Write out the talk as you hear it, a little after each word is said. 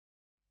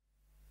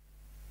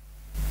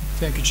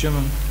Thank you,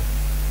 Chairman.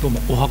 どう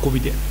もお運び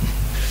で。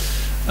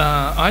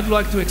I'd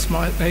like to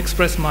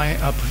express my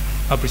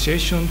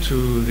appreciation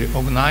to the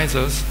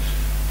organizers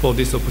for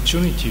this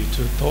opportunity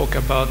to talk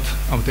about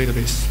our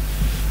database.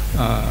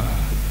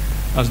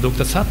 As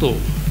Dr. Sato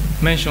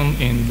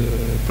mentioned in the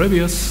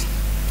previous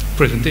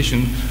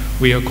presentation,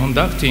 we are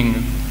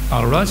conducting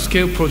a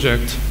large-scale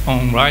project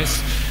on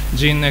rice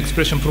gene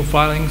expression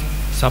profiling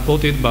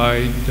supported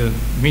by the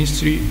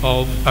Ministry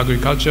of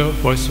Agriculture,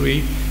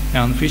 Forestry,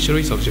 and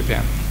Fisheries of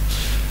Japan.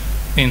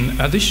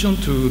 In addition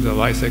to the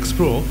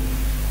RiceExplore,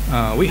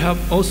 we have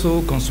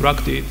also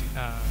constructed,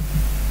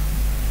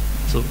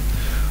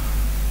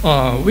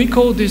 we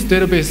call this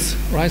database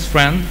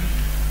RiceFREND,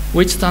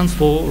 which stands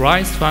for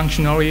Rice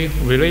Functionally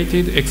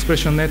Related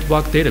Expression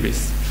Network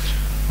Database.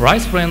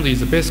 RiceFREND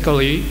is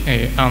basically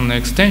an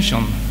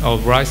extension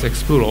of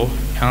RiceExplore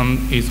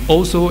and is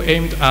also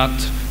aimed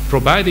at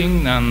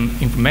providing an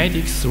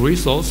informatics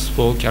resource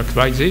for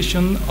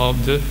characterization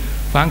of the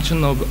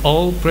function of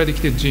all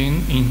predicted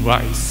genes in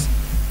rice.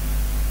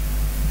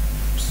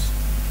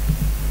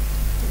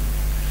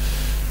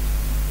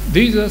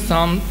 These are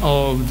some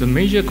of the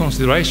major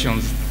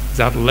considerations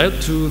that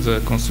led to the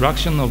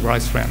construction of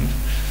RiceFREND.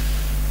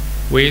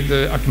 With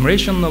the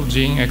accumulation of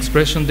gene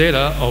expression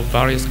data of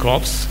various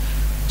crops,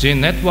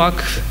 gene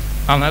network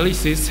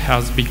analysis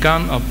has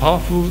become a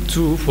powerful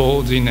tool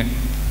for gene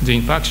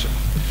function.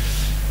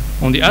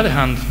 On the other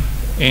hand,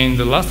 in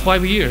the last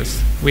 5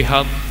 years, we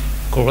have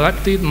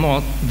collected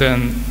more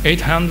than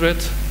 800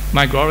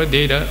 microarray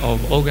data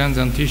of organs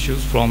and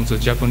tissues from the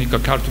Japonica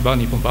cultivar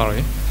Nippon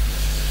Valley.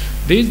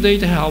 These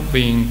data have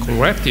been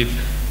collected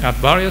at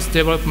various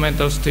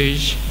developmental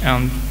stages,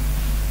 and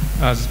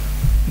as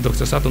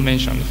Dr. Sato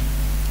mentioned,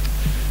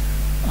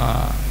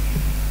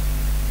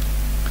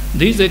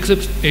 these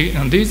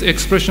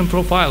expression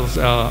profiles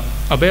are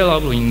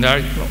available in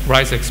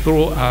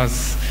RiceExplore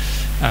as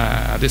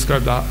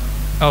described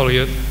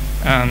earlier,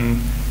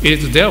 and it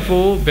is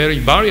therefore very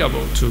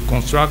valuable to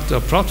construct a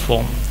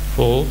platform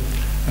for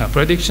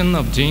prediction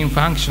of gene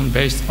function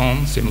based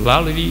on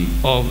similarity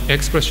of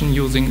expression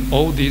using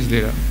all these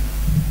data.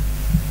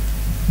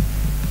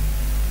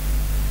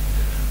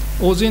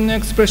 All gene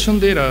expression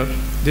data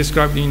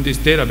described in this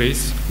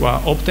database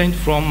were obtained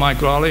from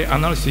microarray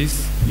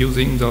analysis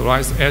using the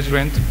Rice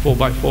EdgeRent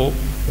 4x4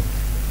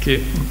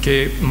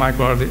 K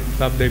microarray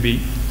LabDB.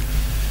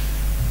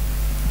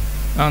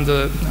 And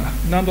the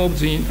number of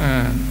gene,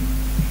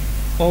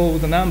 all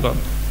the number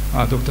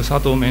Dr.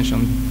 Sato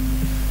mentioned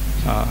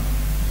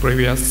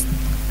previous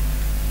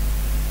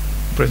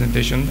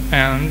presentation,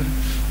 and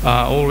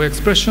all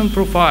expression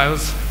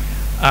profiles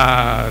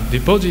are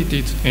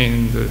deposited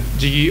in the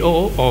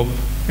GEO of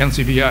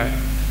NCBI.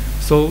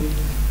 So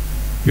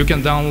you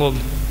can download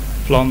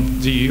from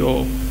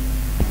GEO.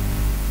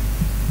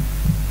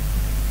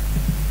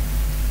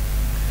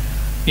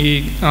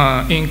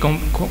 In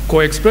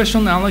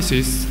co-expression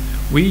analysis,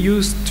 we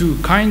use two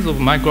kinds of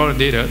microarray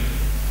data.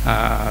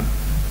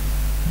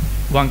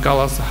 One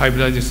color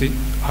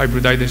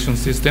hybridization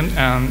system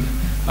and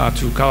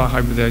two-color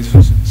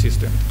hybridization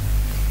system.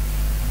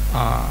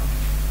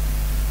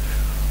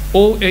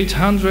 All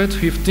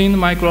 815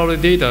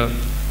 microarray data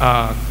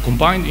are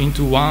combined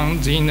into one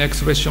gene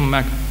expression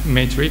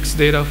matrix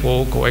data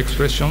for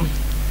co-expression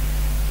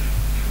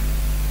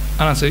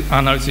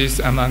analysis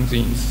among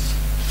genes.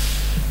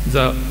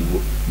 The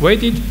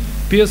weighted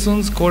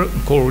Pearson's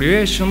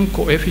correlation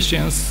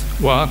coefficients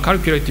were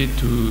calculated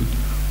to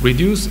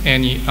reduce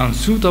any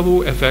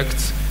unsuitable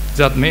effects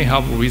that may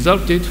have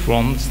resulted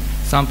from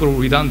sample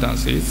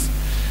redundancies.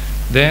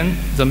 Then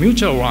the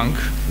mutual rank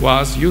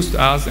was used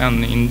as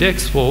an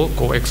index for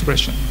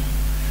co-expression.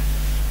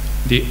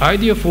 The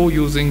idea for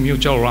using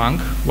mutual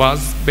rank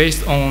was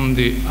based on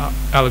the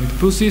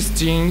Albopicus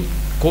gene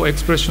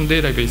co-expression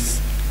database,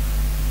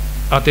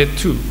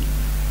 ATED2,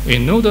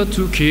 in order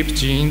to keep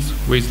genes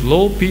with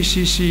low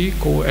PCC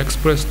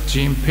co-expressed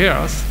gene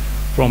pairs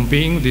from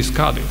being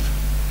discarded.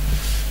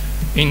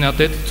 In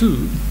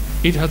ATED2,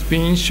 it has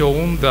been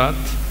shown that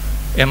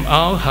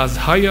MR has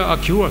higher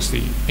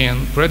accuracy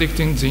in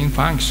predicting gene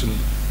function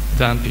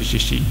than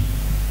PCC.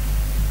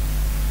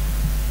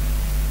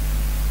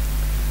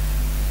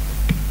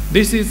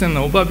 This is an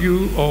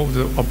overview of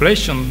the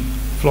operation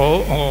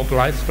flow of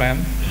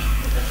RiceFREND.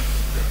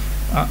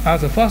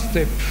 As a first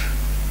step,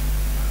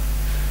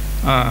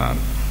 a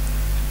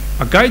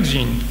guide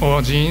gene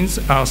or genes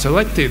are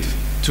selected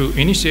to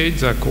initiate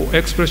the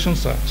co-expression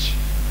search.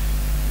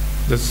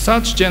 The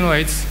search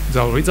generates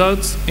the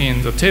results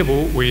in the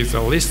table with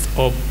a list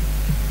of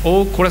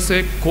all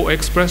classic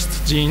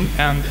co-expressed genes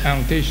and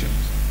annotations,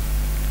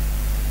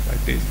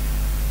 like this.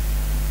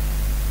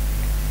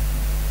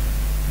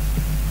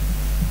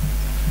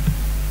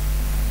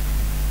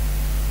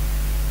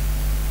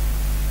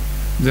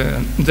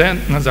 Then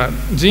the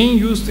gene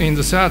used in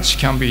the search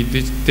can be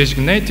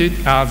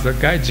designated as a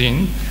guide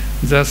gene.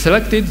 The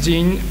selected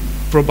gene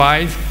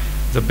provides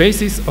the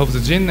basis of the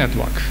gene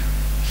network.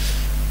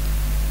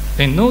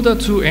 In order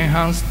to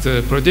enhance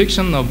the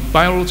prediction of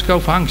biological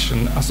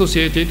function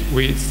associated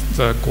with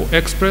the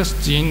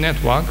co-expressed gene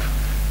network,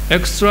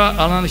 extra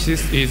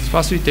analysis is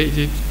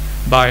facilitated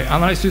by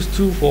analysis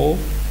tool for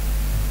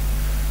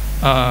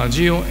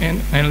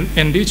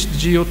enriched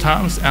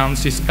geoterms and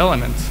cis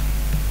elements.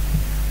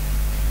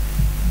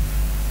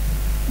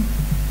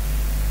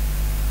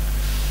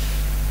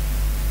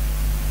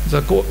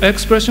 The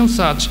co-expression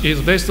search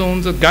is based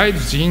on the guide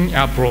gene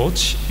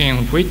approach,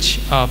 in which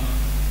a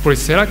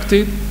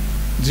pre-selected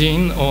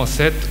gene or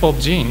set of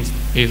genes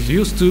is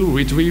used to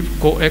retrieve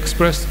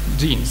co-expressed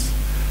genes.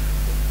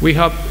 We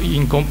have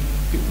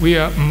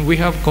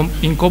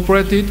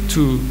incorporated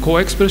two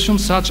co-expression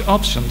search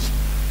options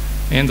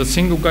in the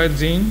single guide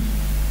gene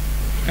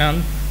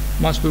and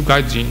multiple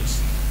guide genes.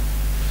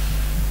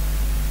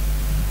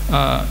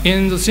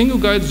 In the single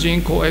guide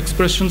gene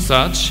co-expression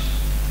search,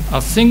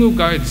 a single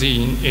guide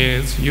gene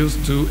is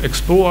used to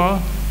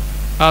explore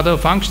other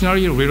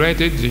functionally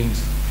related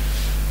genes.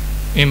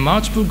 In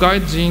multiple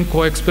guide gene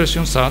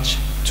co-expression search,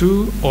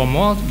 two or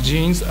more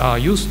genes are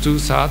used to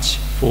search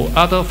for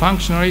other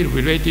functionally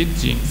related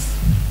genes.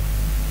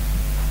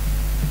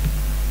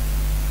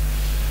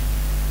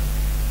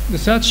 The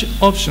search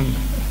option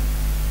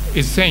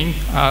is same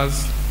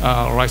as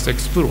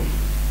RiceExplore.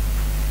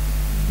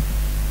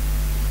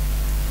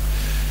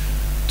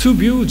 To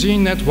view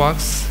gene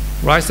networks,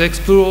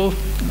 RiceFREND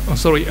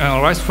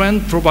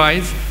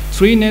provides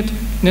three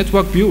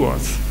network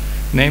viewers,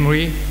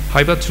 namely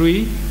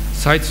Hypertree,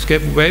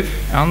 Cytoscape Web,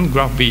 and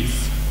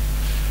GraphViz.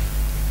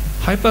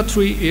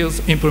 Hypertree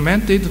is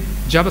implemented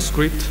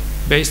JavaScript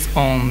based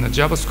on the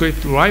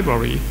JavaScript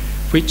library,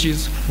 which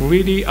is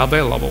freely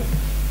available.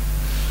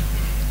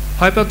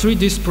 Hypertree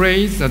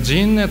displays a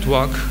gene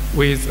network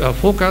with a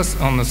focus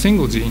on a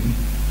single gene.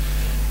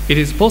 It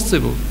is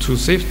possible to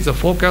shift the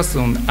focus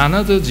on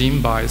another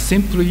gene by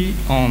simply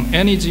on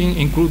any gene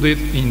included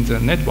in the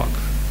network.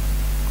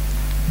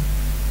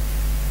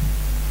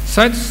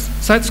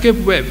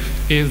 Cytoscape Web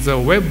is a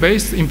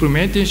web-based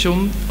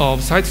implementation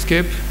of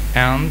Cytoscape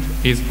and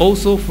is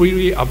also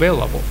freely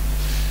available.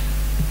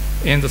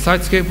 In the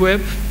Cytoscape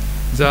Web,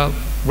 the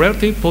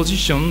relative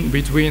position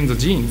between the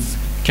genes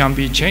can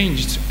be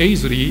changed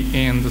easily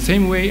in the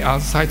same way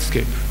as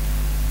Cytoscape.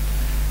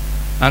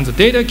 And the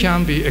data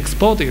can be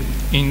exported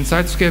in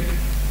Cytoscape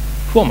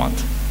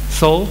format.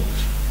 So,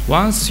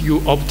 once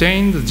you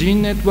obtain the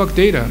gene network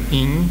data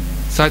in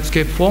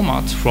Cytoscape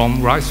format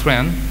from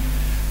RiceFREND,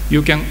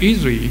 you can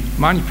easily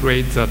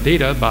manipulate the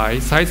data by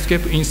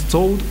Cytoscape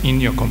installed in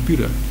your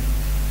computer.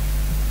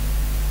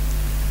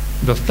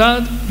 The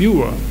third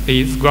viewer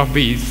is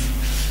GraphViz.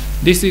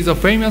 This is a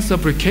famous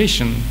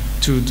application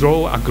to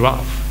draw a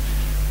graph.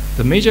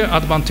 The major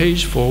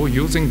advantage for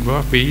using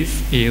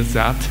GraphViz is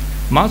that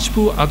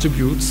multiple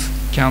attributes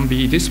can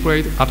be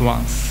displayed at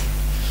once.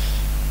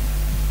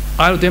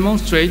 I'll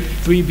demonstrate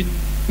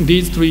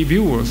these three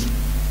viewers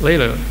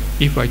later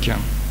if I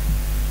can.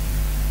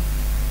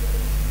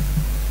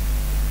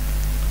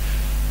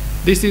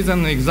 This is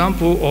an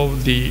example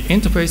of the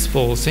interface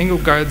for single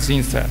guide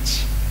gene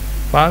search.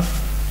 First,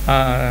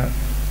 a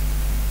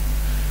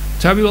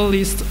tabular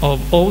list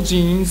of all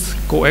genes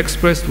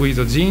co-expressed with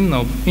a gene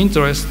of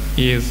interest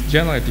is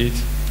generated.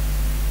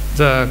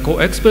 The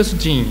co-expressed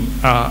genes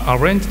are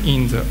arranged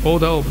in the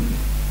order of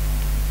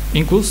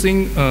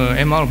including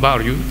MR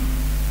value,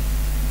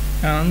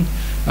 and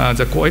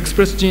the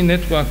co-expressed gene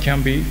network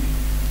can be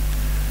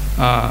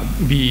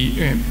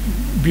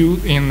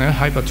viewed in a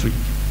Hypertree.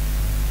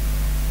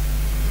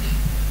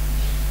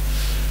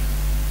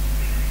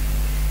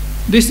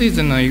 This is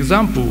an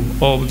example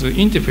of the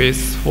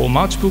interface for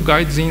multiple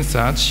guide gene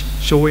search,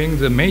 showing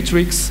the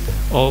matrix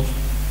of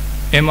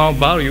MR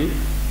value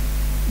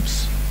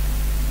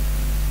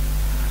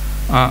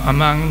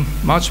among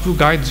multiple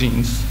guide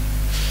genes.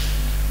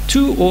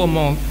 Two or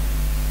more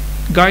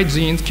guide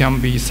genes can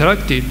be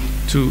selected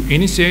to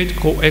initiate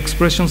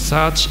co-expression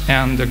search,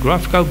 and the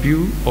graphical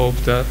view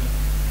of the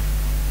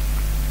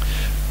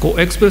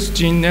co-expressed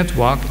gene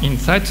network in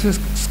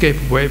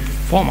Cytoscape Web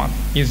format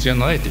is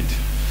generated.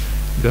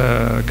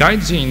 The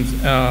guide genes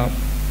are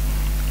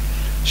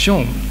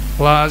shown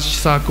large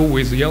circle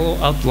with yellow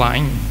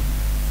outline.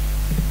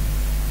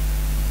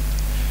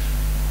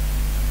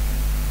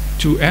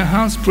 To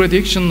enhance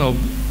prediction of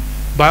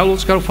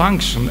biological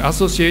function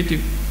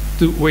associated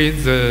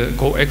with the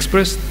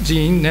co-expressed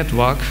gene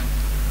network,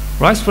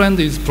 RiceFREND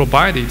is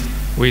provided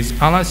with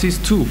analysis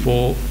tool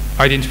for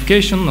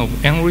identification of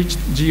enriched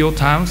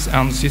geoterms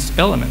and cis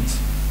elements.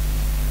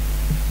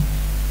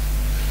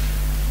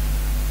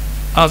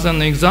 As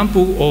an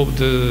example of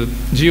the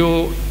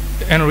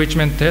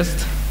geo-enrichment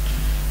test,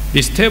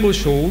 this table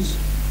shows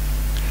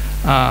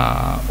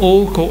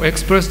all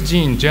co-expressed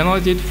genes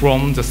generated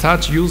from the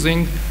search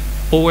using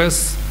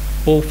OS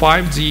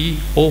 05G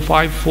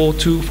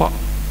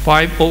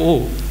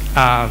 0542500,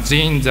 a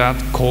gene that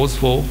codes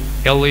for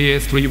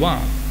LAS31.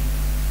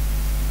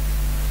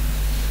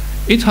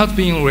 It has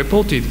been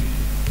reported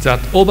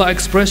that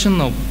overexpression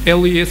of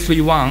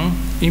LAS31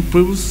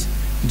 improves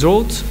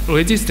drought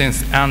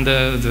resistance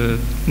under the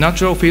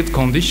natural field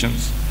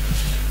conditions.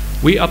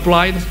 We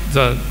applied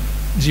the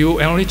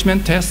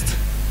geo-enrichment test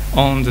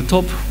on the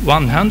top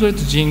 100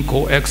 gene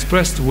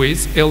co-expressed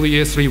with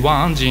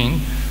LES31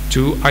 gene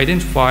to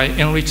identify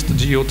enriched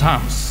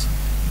geoterms.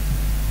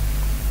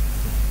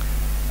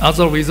 As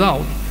a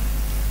result,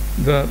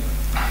 the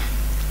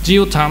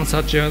geoterms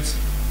such as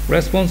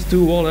response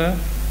to water,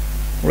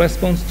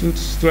 response to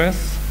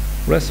stress,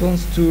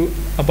 response to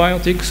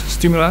abiotic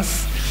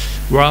stimulus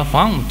were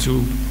found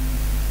to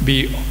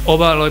be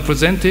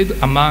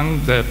overrepresented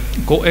among the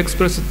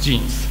co-expressed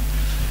genes.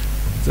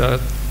 The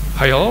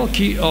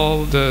hierarchy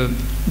of the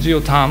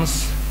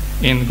geoterms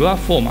in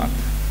graph format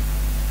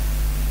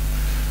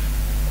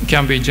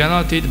can be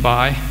generated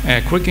by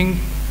clicking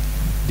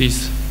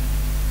this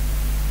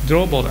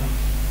draw border.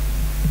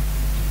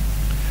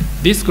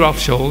 This graph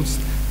shows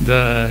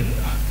the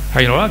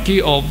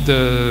hierarchy of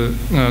the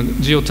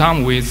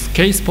geoterm with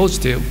case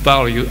positive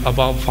value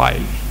above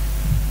 5.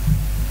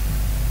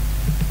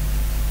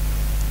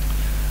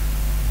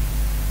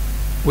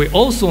 We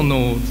also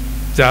know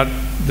that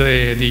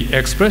the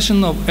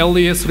expression of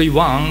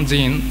LES31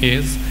 gene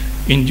is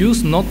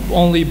induced not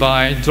only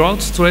by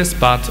drought stress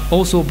but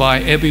also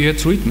by ABA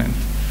treatment.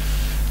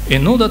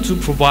 In order to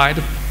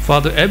provide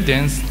further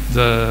evidence,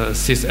 the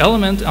cis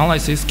element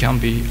analysis can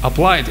be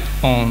applied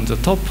on the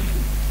top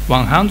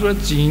 100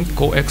 gene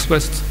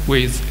co-expressed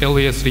with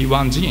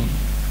LES31 gene.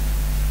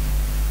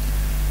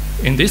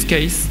 In this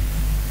case,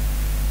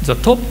 the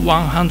top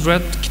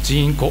 100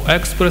 gene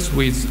co-expressed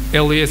with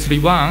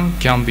LES31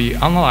 can be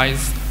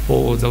analyzed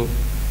for the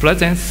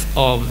presence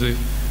of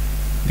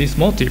this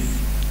motif,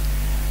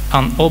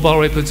 an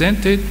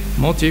overrepresented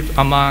motif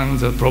among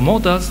the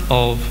promoters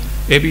of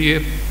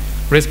ABA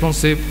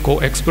responsive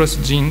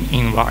co-expressed gene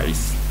in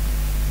rice.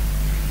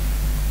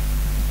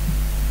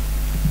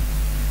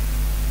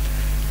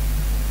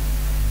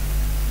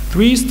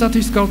 Three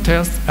statistical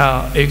tests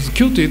are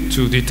executed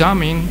to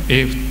determine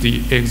if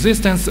the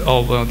existence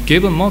of a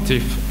given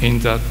motif in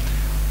the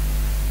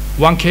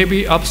 1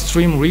 kb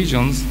upstream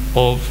regions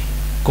of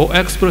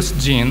co-expressed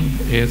gene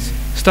is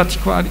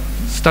statistically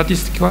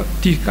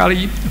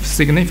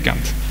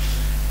significant.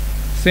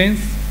 Since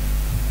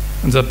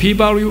the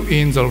p-value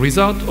in the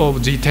result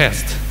of the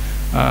test,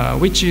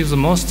 which is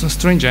most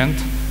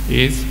stringent,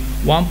 is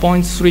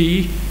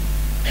 1.3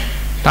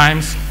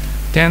 times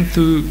 10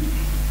 to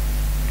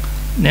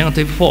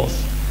negative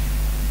fourth.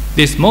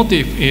 This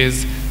motif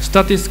is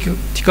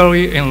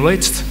statistically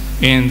enriched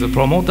in the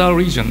promoter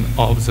region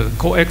of the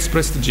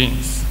co-expressed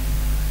genes.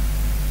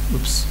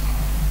 Oops.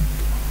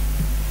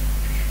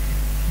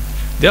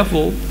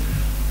 Therefore,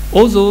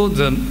 although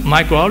the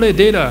microarray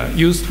data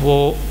used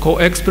for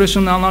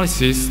co-expression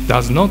analysis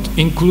does not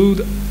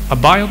include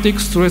abiotic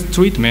stress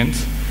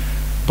treatment,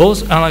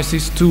 both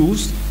analysis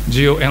tools,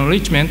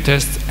 geo-enrichment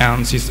tests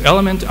and cis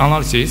element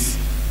analysis,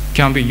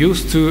 can be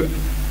used to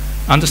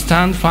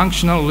understand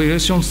functional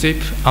relationship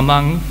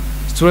among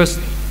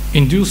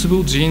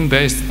stress-inducible genes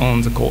based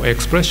on the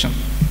co-expression.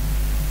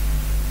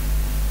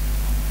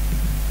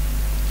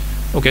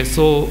 Okay,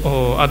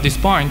 so at this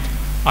point,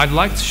 I'd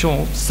like to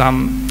show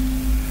some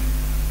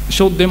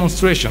short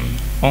demonstration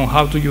on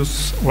how to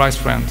use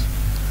RiceFREND.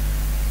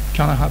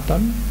 Can I have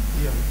time?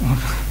 Yeah,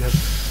 we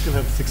still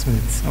have 6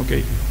 minutes.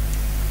 Okay.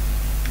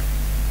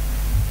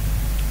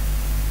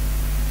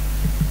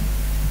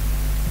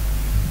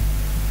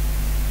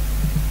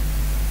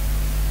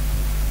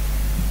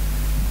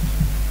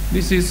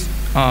 This is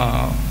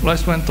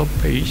RiceFREND top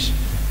page,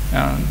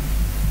 and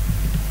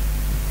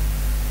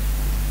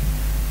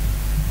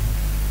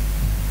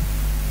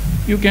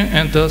you can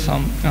enter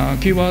some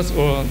keywords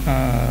or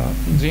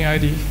gene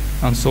ID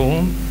and so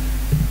on.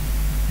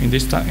 In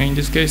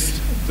this case,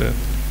 the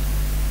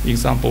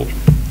example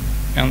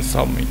and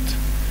submit.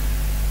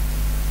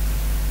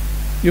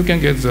 You can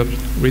get the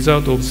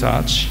result of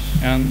search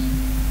and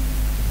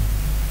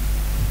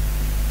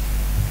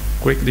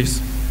click this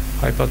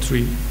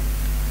hypertree.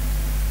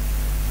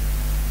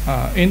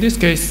 In this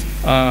case,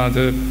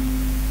 the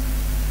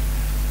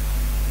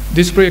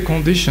display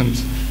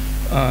conditions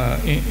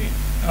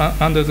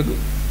under the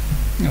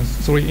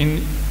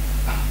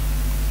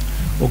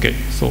okay,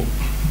 so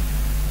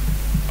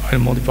I'll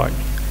modify.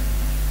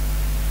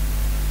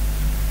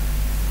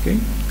 Okay,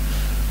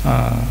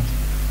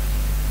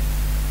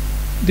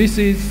 this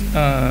is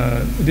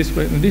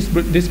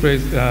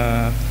displays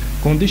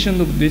condition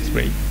of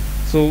display.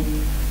 So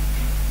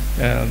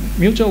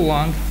mutual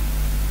rank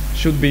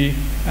should be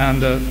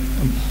under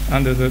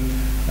the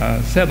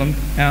 7,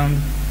 and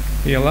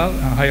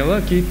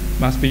hierarchy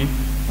must be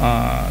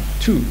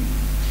 2.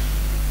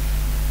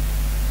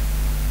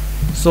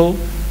 So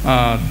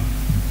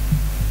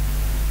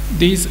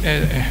these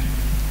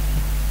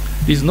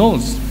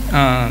nodes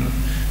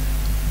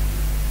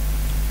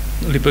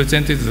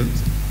represented the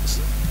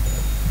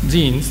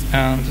genes,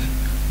 and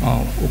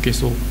okay,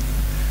 so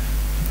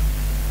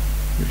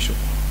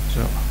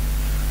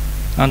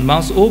and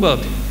mouse over,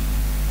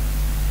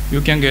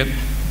 you can get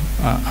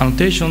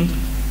annotation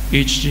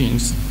each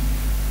genes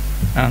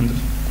and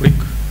click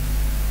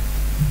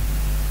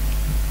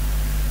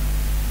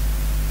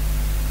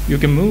you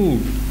can move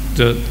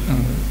the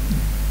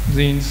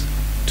these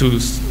to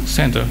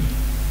center.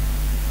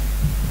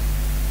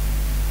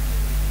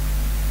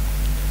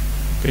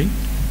 Okay,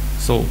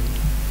 so,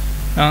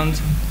 and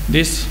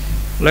this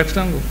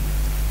rectangle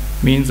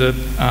means the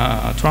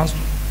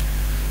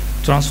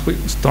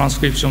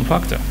transcription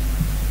factor.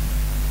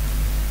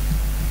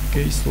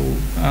 Okay, so,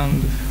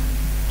 and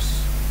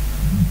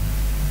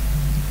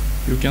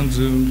you can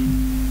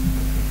zoom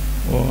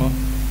or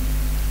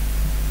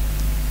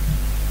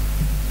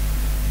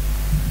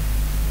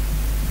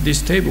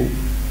this table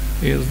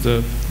is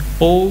the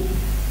all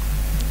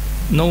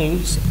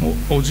nodes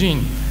or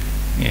gene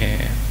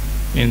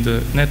in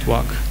the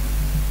network.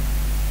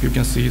 You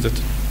can see the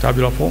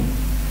tabular form.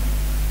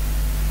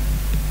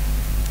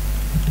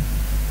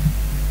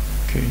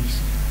 Okay.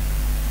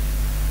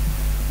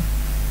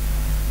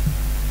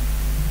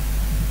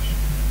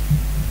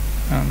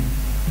 And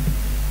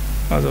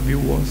other view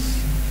was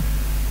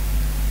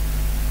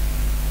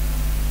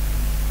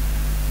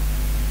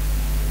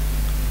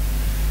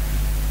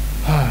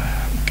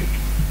okay.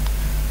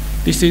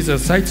 This is a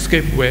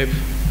Sidescape web,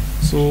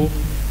 so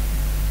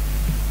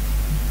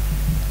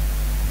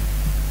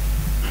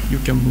you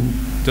can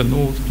move the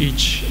node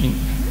each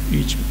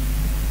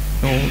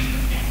node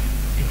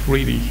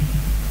freely.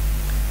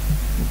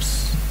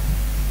 Oops.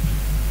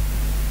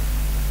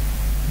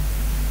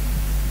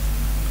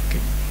 Okay.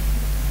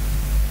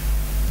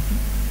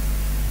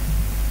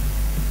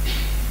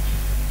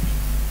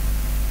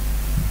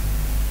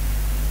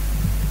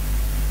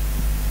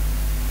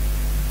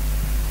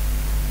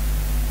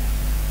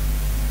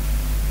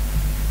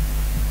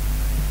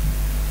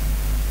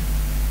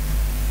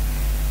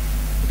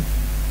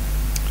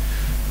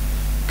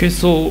 Okay,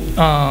 so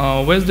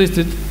with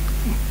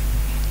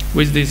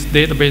this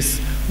database,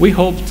 we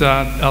hope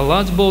that a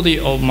large body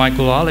of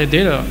microarray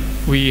data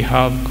we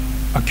have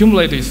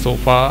accumulated so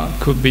far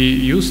could be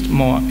used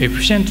more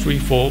efficiently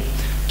for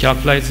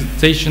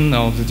characterization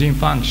of the gene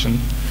function.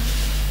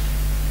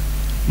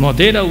 More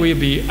data will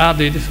be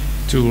added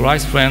to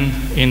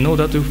RiceFREND in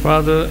order to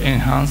further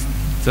enhance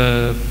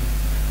the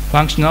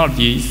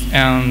functionalities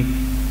and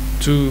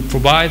to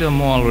provide a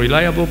more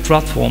reliable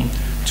platform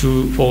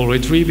for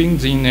retrieving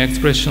gene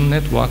expression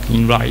network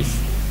in rice.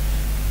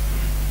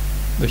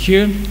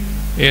 Here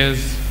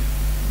is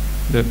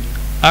the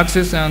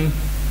access and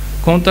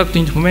contact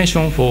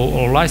information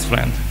for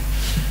RiceFREND.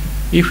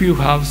 If you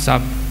have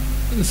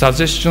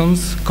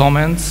suggestions,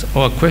 comments,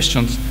 or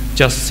questions,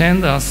 just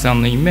send us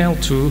an email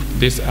to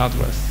this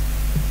address.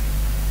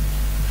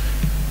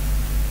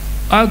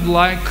 I'd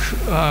like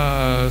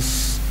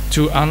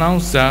to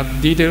announce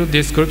that detailed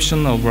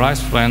description of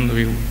RiceFREND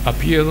will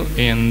appear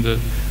in the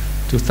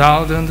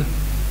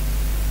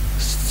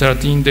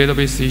 2013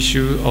 database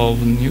issue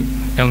of new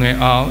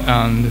LNR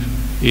and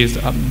is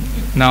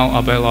now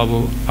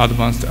available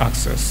advanced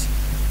access.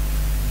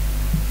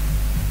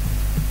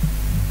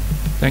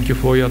 Thank you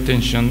for your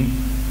attention.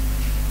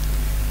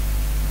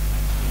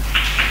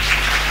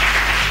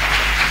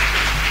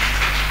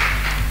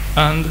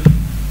 And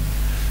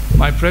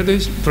my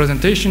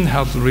presentation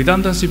has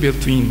redundancy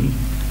built in.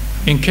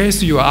 In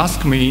case you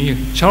ask me a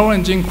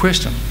challenging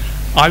question,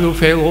 I will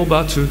fail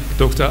over to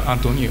Dr.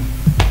 Antonio.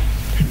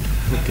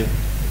 Okay.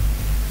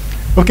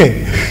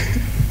 Okay.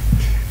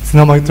 It's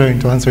now my turn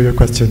to answer your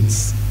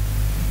questions.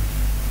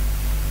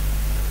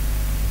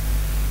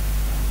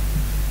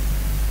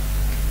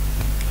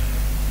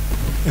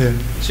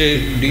 So,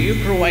 do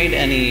you provide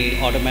any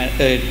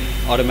automated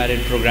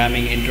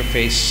programming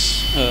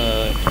interface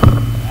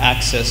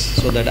access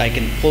so that I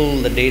can pull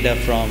the data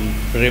from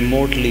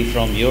remotely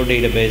from your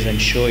database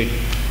and show it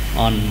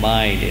on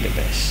my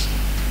database?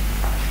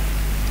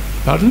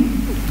 Pardon?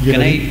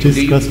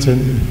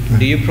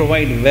 Do you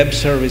provide web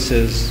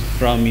services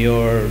from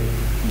your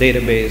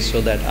database so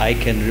that I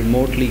can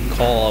remotely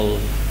call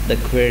the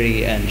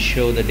query and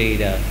show the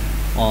data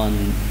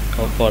on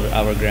for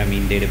our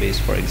Grameen database,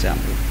 for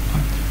example?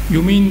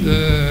 You mean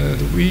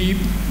we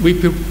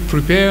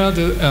prepare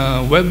the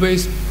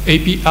web-based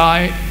API?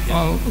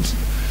 Yes.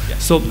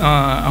 So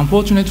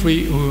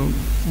unfortunately,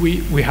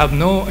 we have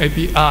no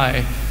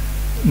API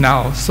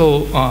now.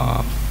 So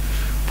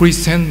please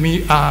send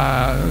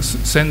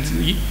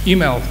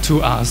email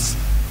to us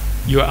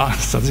your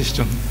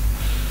suggestion.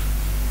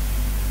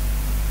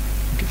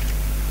 Okay.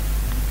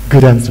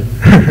 Good answer.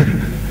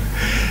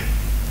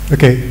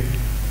 Okay.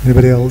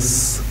 Anybody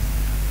else?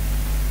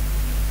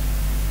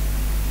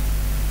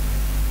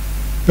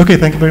 Okay,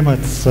 thank you very much,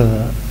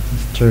 Mr.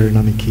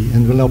 Namiki.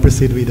 And we'll now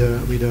proceed with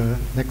the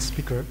next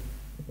speaker.